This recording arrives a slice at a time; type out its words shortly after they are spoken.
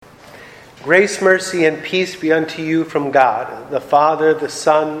Grace, mercy, and peace be unto you from God, the Father, the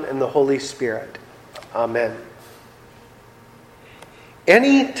Son, and the Holy Spirit. Amen.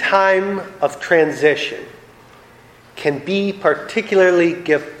 Any time of transition can be particularly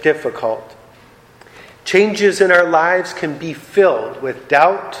difficult. Changes in our lives can be filled with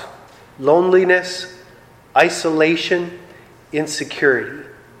doubt, loneliness, isolation, insecurity.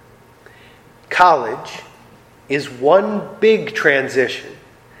 College is one big transition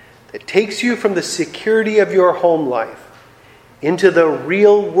that takes you from the security of your home life into the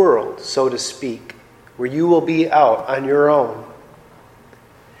real world, so to speak, where you will be out on your own.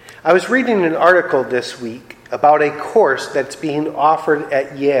 I was reading an article this week about a course that's being offered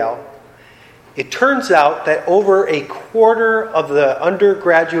at Yale. It turns out that over a quarter of the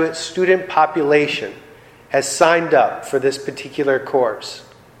undergraduate student population has signed up for this particular course.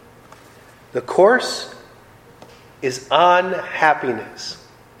 The course is on happiness.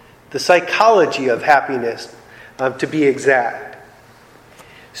 The psychology of happiness, to be exact.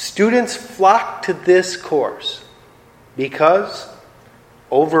 Students flock to this course because,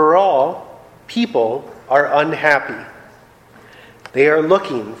 overall, people are unhappy. They are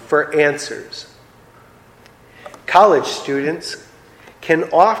looking for answers. College students can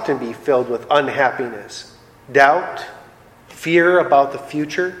often be filled with unhappiness, doubt, fear about the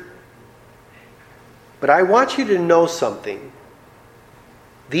future. But I want you to know something.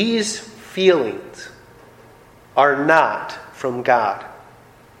 These feelings are not from God.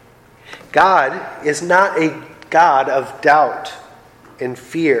 God is not a God of doubt and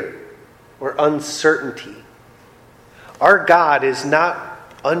fear or uncertainty. Our God is not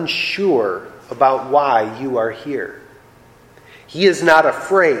unsure about why you are here. He is not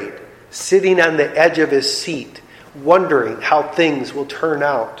afraid, sitting on the edge of his seat, wondering how things will turn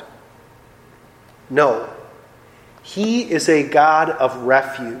out. No. He is a God of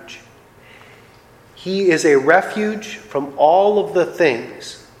refuge. He is a refuge from all of the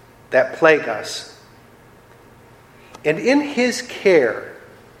things that plague us. And in his care,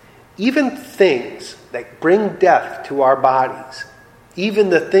 even things that bring death to our bodies, even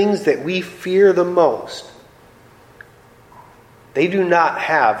the things that we fear the most, they do not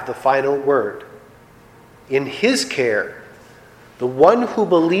have the final word. In his care, the one who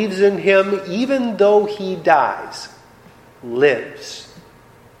believes in him, even though he dies, lives.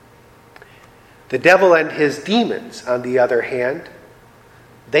 The devil and his demons, on the other hand,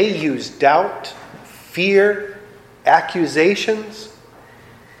 they use doubt, fear, accusations,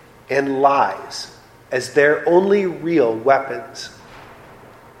 and lies as their only real weapons.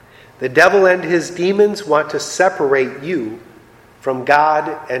 The devil and his demons want to separate you from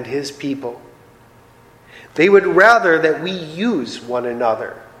God and his people. They would rather that we use one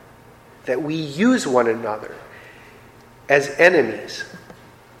another, as enemies.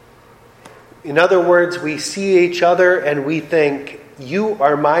 In other words, we see each other and we think, you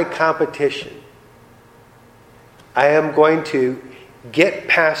are my competition. I am going to get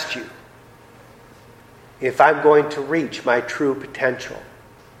past you if I'm going to reach my true potential.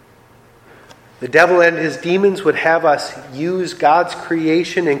 The devil and his demons would have us use God's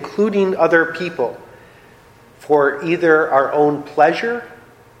creation, including other people, for either our own pleasure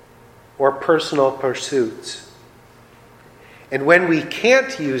or personal pursuits. And when we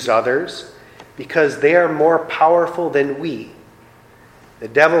can't use others because they are more powerful than we, the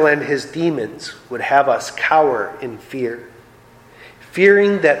devil and his demons would have us cower in fear,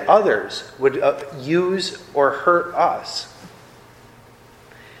 fearing that others would use or hurt us.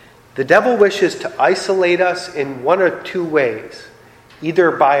 The devil wishes to isolate us in one or two ways, either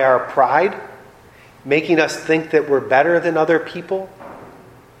by our pride, making us think that we're better than other people,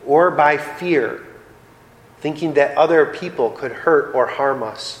 or by fear, thinking that other people could hurt or harm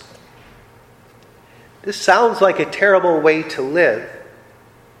us. This sounds like a terrible way to live,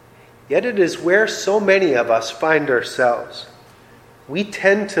 yet it is where so many of us find ourselves. We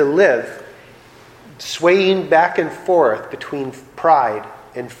tend to live swaying back and forth between pride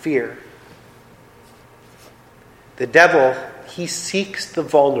and fear. The devil, he seeks the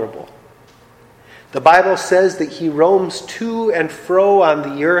vulnerable. The Bible says that he roams to and fro on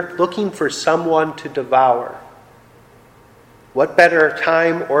the earth looking for someone to devour. What better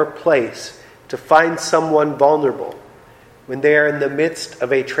time or place to find someone vulnerable when they are in the midst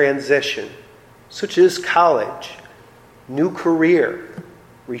of a transition, such as college, new career,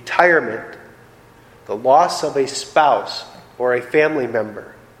 retirement, the loss of a spouse or a family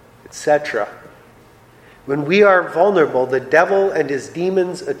member, etc. When we are vulnerable, the devil and his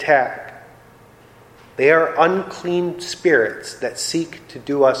demons attack. They are unclean spirits that seek to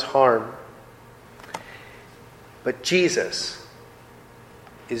do us harm. But Jesus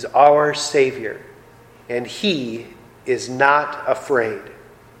is our Savior, and he is not afraid.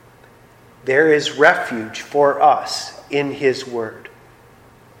 There is refuge for us in his word.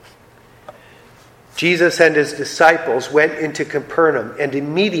 Jesus and his disciples went into Capernaum, and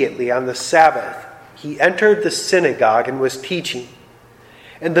immediately on the Sabbath he entered the synagogue and was teaching.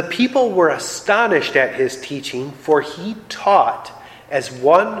 And the people were astonished at his teaching, for he taught as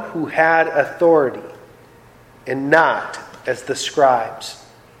one who had authority, and not as the scribes.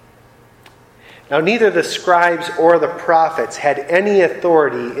 Now neither the scribes or the prophets had any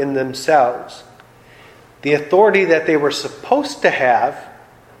authority in themselves. The authority that they were supposed to have,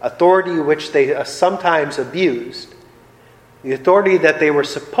 authority which they sometimes abused, the authority that they were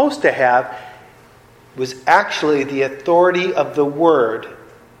supposed to have was actually the authority of the word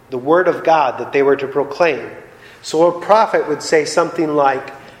of God that they were to proclaim. So a prophet would say something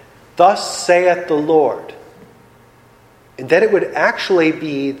like, "Thus saith the Lord." And then it would actually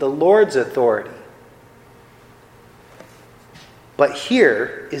be the Lord's authority. But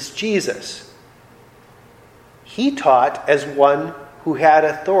here is Jesus. He taught as one who had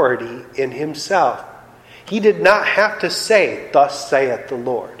authority in himself. He did not have to say, "Thus saith the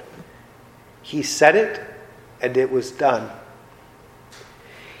Lord." He said it, and it was done.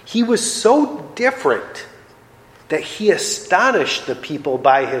 He was so different that he astonished the people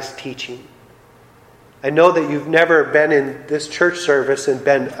by his teaching. I know that you've never been in this church service and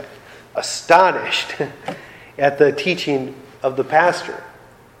been astonished at the teaching of the pastor.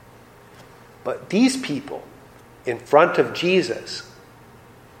 But these people, in front of Jesus,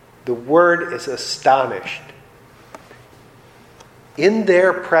 the word is astonished. In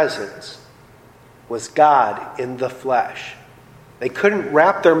their presence was God in the flesh. They couldn't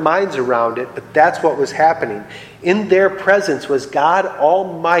wrap their minds around it, but that's what was happening. In their presence was God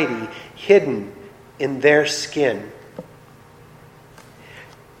Almighty hidden in their skin.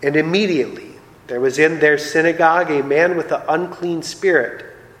 And immediately there was in their synagogue a man with an unclean spirit.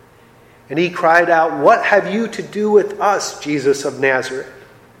 And he cried out, "What have you to do with us, Jesus of Nazareth?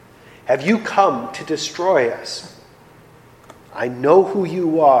 Have you come to destroy us? I know who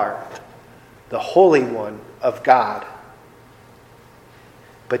you are, the Holy One of God."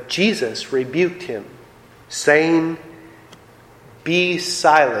 But Jesus rebuked him, saying, "Be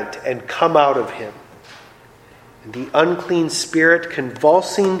silent and come out of him." And the unclean spirit,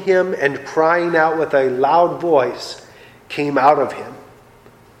 convulsing him and crying out with a loud voice, came out of him.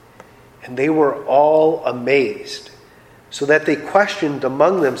 And they were all amazed, so that they questioned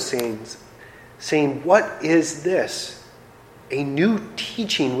among them, saying, "What is this? A new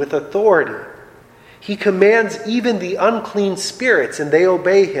teaching with authority. He commands even the unclean spirits, and they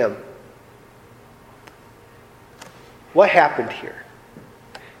obey him." What happened here?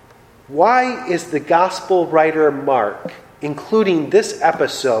 Why is the gospel writer Mark including this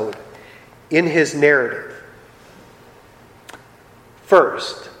episode in his narrative?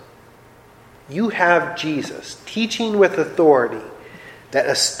 First, you have Jesus teaching with authority that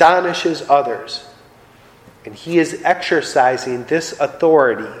astonishes others, and he is exercising this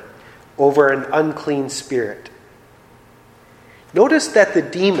authority over an unclean spirit. Notice that the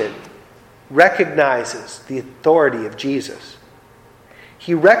demon recognizes the authority of Jesus.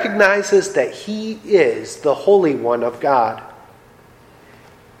 He recognizes that he is the Holy One of God.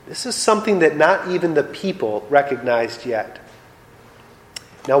 This is something that not even the people recognized yet.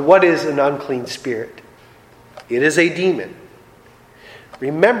 Now, what is an unclean spirit? It is a demon.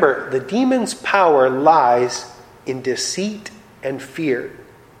 Remember, the demon's power lies in deceit and fear.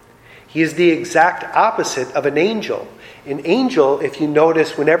 He is the exact opposite of an angel. An angel, if you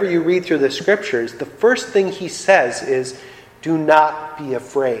notice, whenever you read through the scriptures, the first thing he says is, "Do not be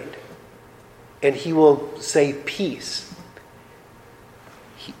afraid." And he will say peace.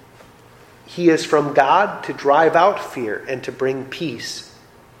 He is from God to drive out fear and to bring peace.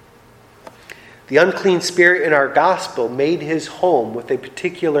 The unclean spirit in our gospel made his home with a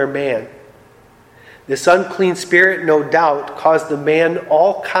particular man. This unclean spirit, no doubt, caused the man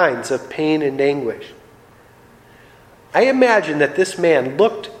all kinds of pain and anguish. I imagine that this man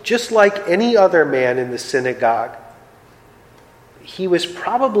looked just like any other man in the synagogue. He was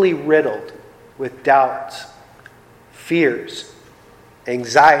probably riddled with doubts, fears,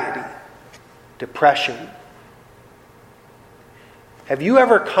 anxiety, depression. Have you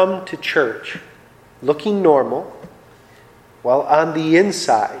ever come to church looking normal, while on the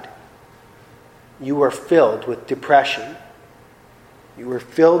inside you were filled with depression? You were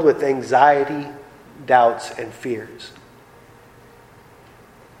filled with anxiety, doubts, and fears.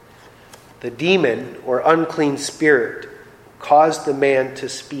 The demon or unclean spirit caused the man to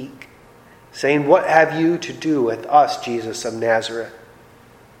speak, saying, "What have you to do with us, Jesus of Nazareth?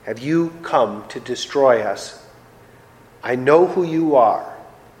 have you come to destroy us? I know who you are,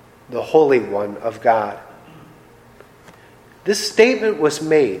 the Holy One of God." This statement was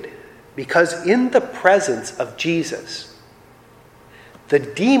made because in the presence of Jesus, the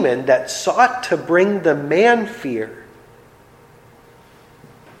demon that sought to bring the man fear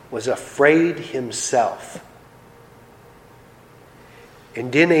was afraid himself.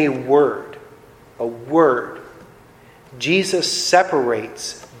 And in a word, Jesus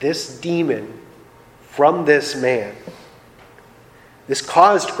separates this demon from this man. This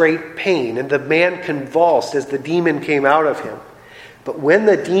caused great pain, and the man convulsed as the demon came out of him. But when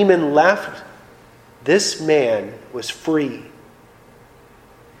the demon left, this man was free.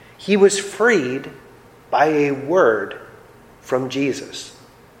 He was freed by a word from Jesus.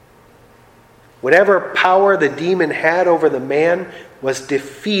 Whatever power the demon had over the man was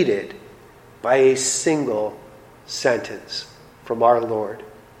defeated by a single sentence from our Lord.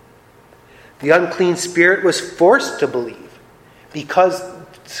 The unclean spirit was forced to leave because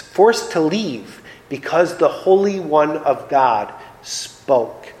the Holy One of God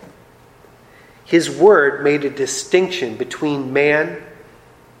spoke. His word made a distinction between man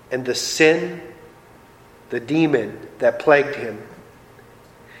and the sin, the demon that plagued him.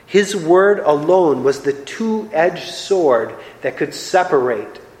 His word alone was the two-edged sword that could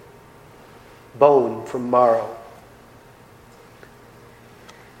separate bone from marrow.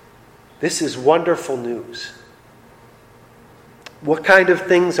 This is wonderful news. What kind of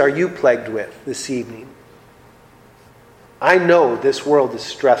things are you plagued with this evening? I know this world is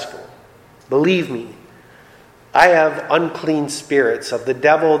stressful. Believe me, I have unclean spirits of the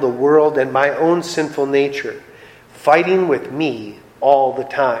devil, the world, and my own sinful nature fighting with me all the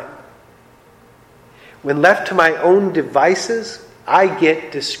time. When left to my own devices, I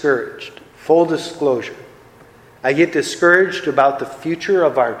get discouraged. Full disclosure. I get discouraged about the future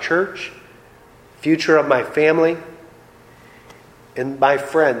of our church, future of my family, and my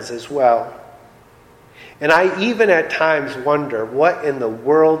friends as well. And I even at times wonder, what in the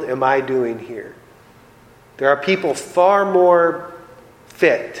world am I doing here? There are people far more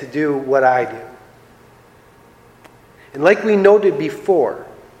fit to do what I do. And like we noted before,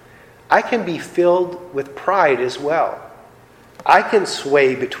 I can be filled with pride as well. I can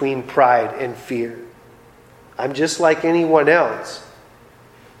sway between pride and fear. I'm just like anyone else.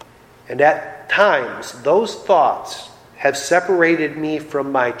 And at times, those thoughts have separated me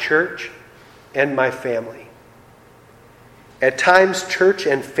from my church and my family. At times, church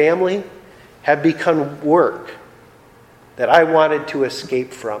and family have become work that I wanted to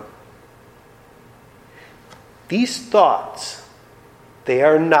escape from. These thoughts, they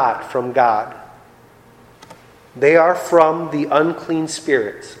are not from God. They are from the unclean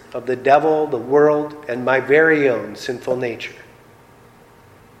spirits of the devil, the world, and my very own sinful nature.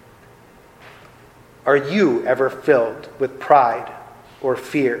 Are you ever filled with pride or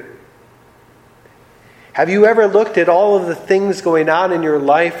fear? Have you ever looked at all of the things going on in your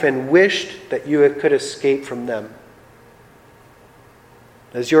life and wished that you could escape from them?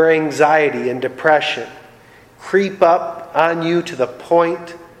 Does your anxiety and depression creep up on you to the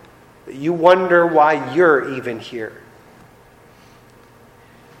point that you wonder why you're even here?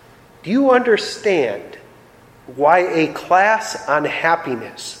 Do you understand why a class on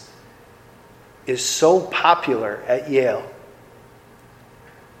happiness is so popular at Yale?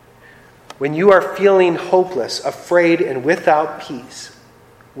 When you are feeling hopeless, afraid, and without peace,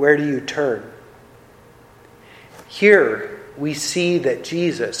 where do you turn? Here we see that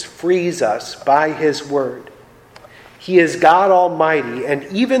Jesus frees us by his word. He is God Almighty, and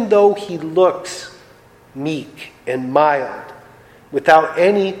even though he looks meek and mild, without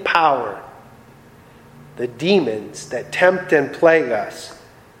any power, the demons that tempt and plague us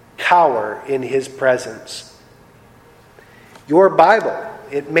cower in his presence. Your Bible,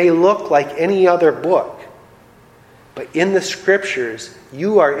 it may look like any other book, but in the Scriptures,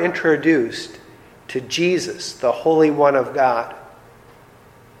 you are introduced to Jesus, the Holy One of God.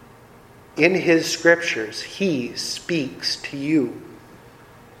 In his Scriptures, he speaks to you.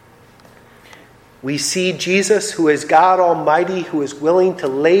 We see Jesus, who is God Almighty, who is willing to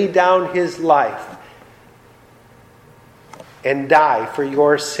lay down his life and die for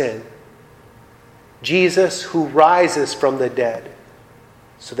your sin. Jesus, who rises from the dead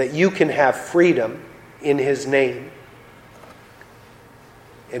so that you can have freedom in his name.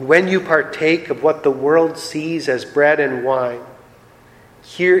 And when you partake of what the world sees as bread and wine,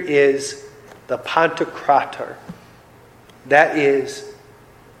 here is the Pantocrator. That is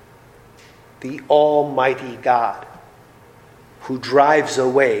the Almighty God who drives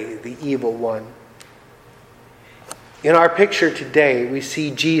away the evil one. In our picture today, we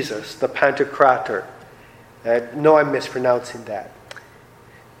see Jesus, the Pantocrator. No, I'm mispronouncing that.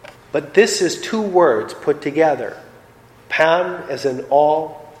 But this is two words put together. Pan as in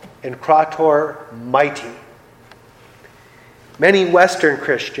all, and krator, mighty. Many Western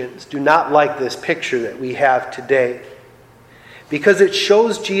Christians do not like this picture that we have today because it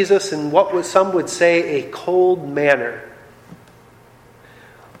shows Jesus in what some would say a cold manner.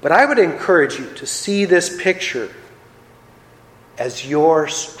 But I would encourage you to see this picture as your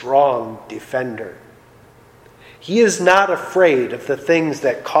strong defender. He is not afraid of the things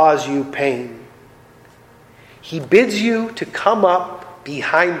that cause you pain. He bids you to come up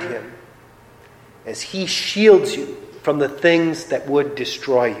behind him as he shields you from the things that would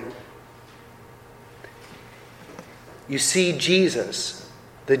destroy you. You see Jesus,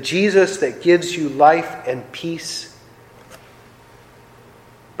 the Jesus that gives you life and peace,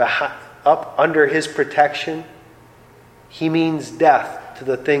 up under his protection, he means death to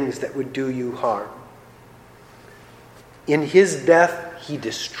the things that would do you harm. In his death, he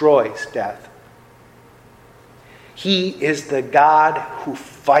destroys death. He is the God who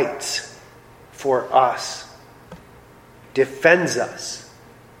fights for us, defends us,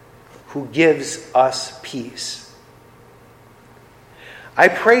 who gives us peace. I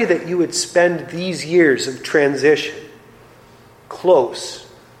pray that you would spend these years of transition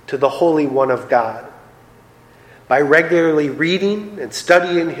close to the Holy One of God, by regularly reading and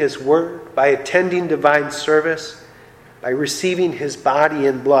studying his word, by attending divine service, by receiving his body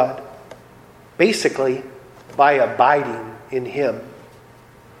and blood, basically by abiding in him.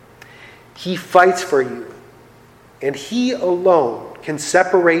 He fights for you, and he alone can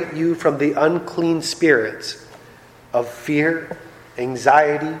separate you from the unclean spirits of fear,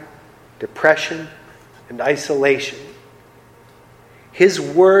 anxiety, depression, and isolation. His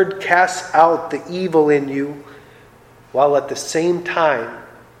word casts out the evil in you while at the same time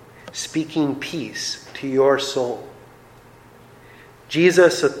speaking peace to your soul.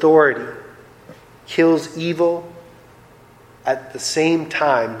 Jesus' authority kills evil at the same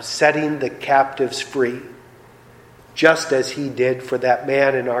time setting the captives free, just as he did for that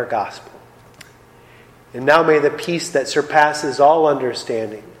man in our gospel. And now may the peace that surpasses all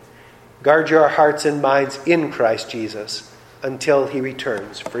understanding guard your hearts and minds in Christ Jesus until he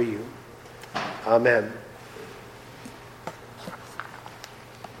returns for you. Amen.